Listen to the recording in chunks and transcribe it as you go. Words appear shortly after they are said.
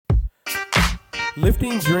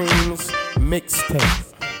Lifting Dreams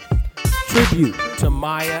mixtape. Tribute to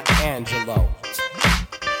Maya Angelou.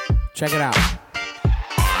 Check it out.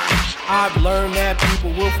 I've learned that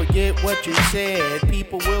people will forget what you said.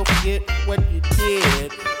 People will forget what you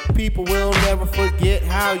did. People will never forget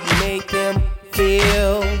how you made them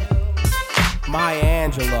feel. Maya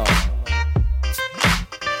Angelou.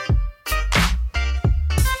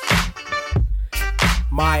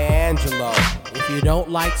 Maya Angelou. If you don't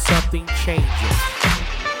like something, change it.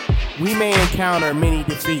 We may encounter many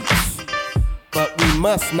defeats, but we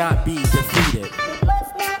must not be defeated.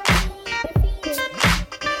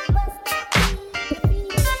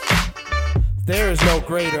 There is no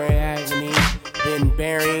greater agony than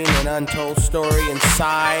burying an untold story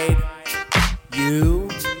inside you.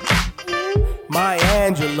 Maya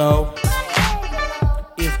Angelou.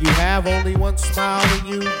 If you have only one smile and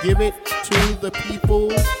you give it to the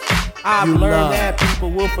people, I've learned that people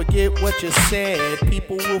will forget what you said.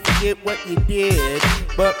 People will forget what you did,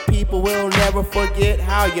 but people will never forget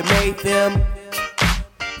how you made them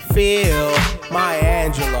feel. Maya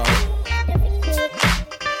Angelou.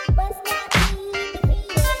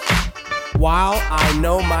 While I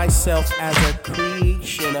know myself as a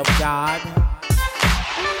creation of God,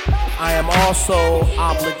 I am also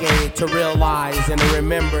obligated to realize and to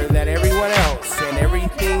remember that everyone else and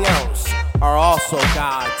everything else are also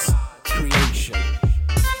God's creation.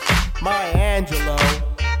 Maya Angelou.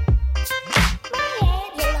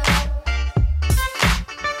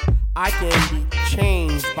 I can be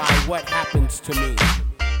changed by what happens to me,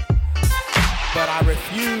 but I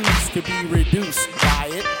refuse to be reduced by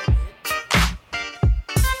it.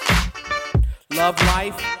 Love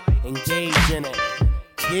life, engage in it.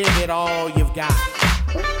 Give it all you've got.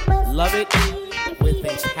 Love it with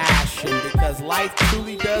a passion, because life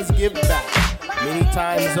truly does give back many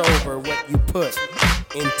times over what you put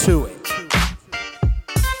into it.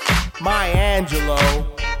 Maya Angelou.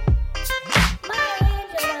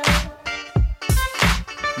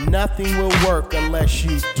 Nothing will work unless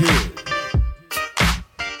you do.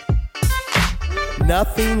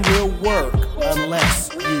 Nothing will work unless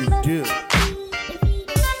you do.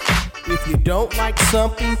 If you don't like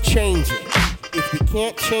something, change it. If you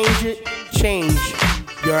can't change it, change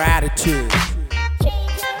your attitude.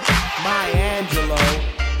 Maya Angelou.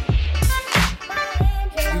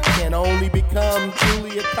 You can only become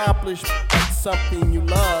truly accomplished at something you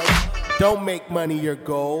love. Don't make money your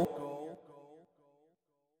goal.